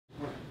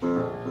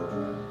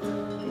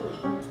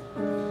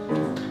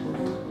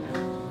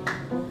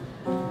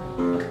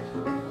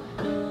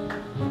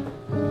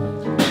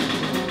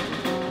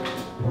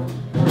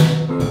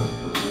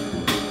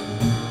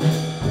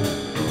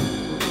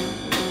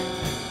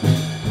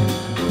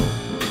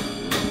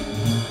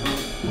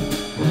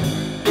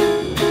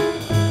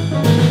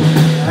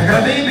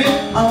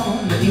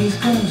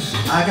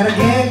I gotta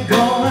get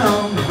going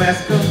on the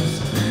West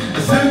Coast. A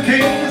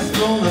suitcase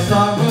full of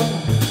sorrow.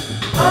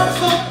 I'm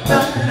so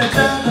tired of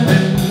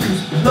traveling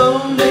blues.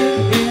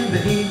 Lonely in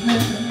the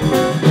evening.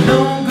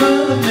 No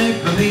good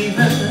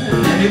make-believing.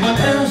 Anyone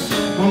else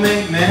will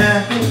make me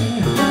happy,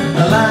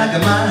 like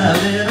my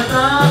little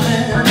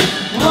darling.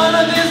 One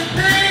of these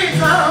days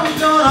I'm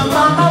gonna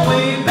find my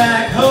way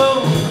back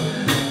home,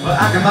 where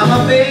I can find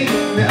my baby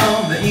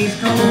on the East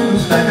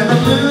Coast, back in the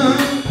blues.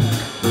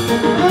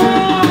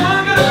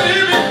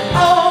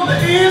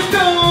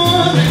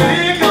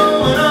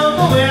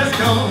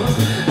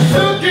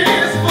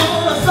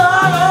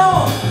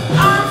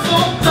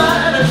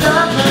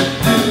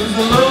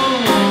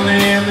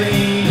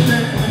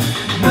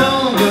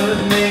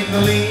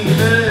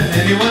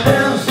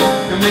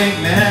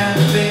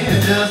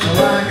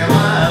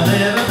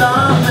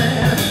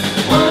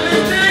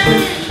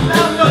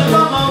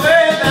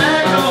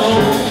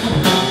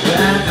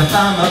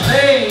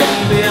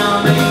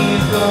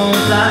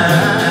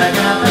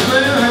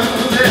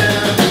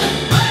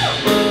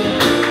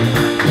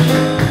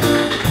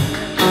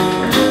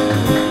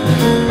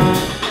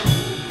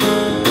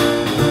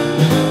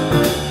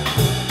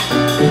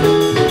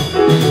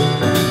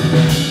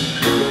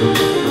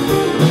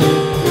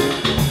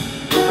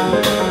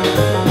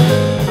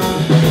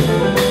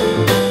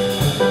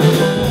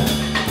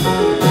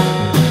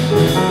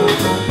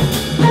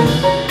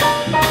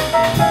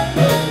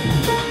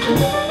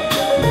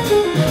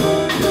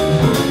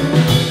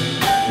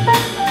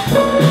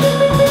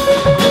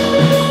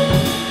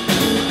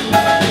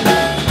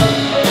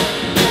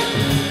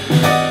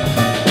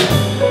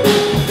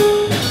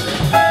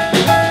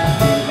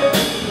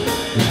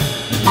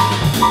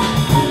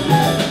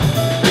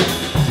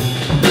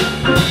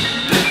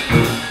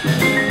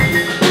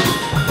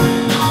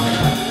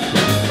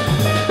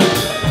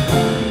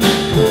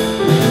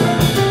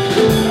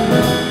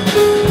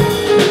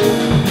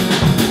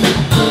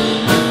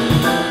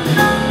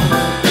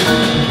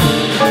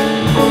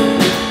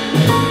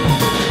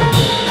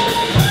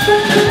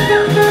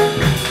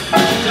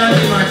 John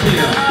Di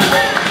Martino.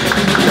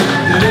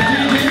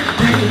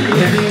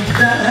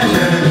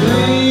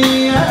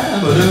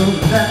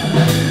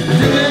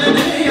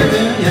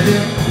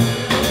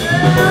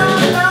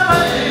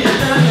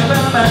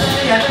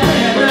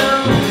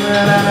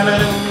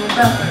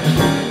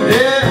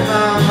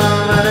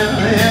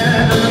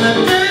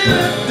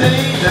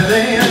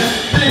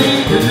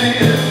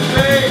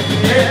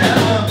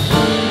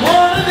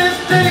 One of these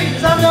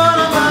days I'm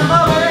gonna find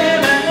my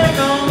way back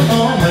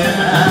home, where I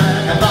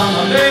can find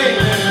my baby.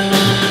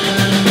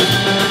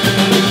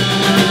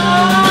 I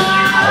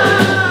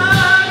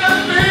got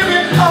baby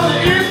on the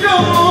East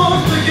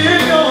Coast, to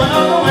get going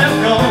on the West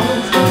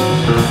Coast.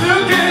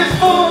 Suitcase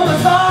full of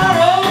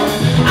sorrow.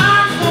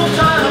 I'm so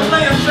tired of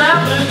playing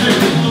traveling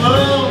blues.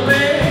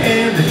 Lonely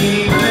in the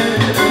evening.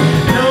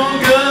 No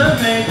good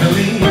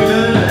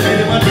make-believing.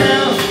 Anyone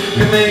else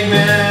can make me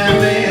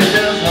happy,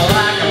 just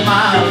like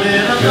my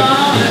little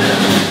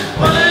darling.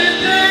 One of these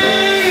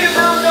days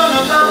I'm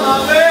gonna find my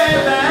way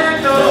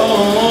back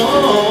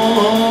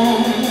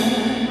home,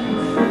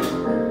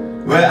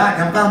 where I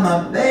can find my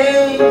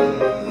baby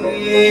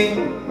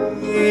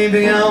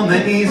on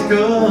the East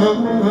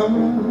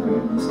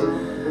Coast.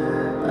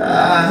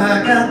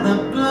 I got the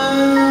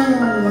blues.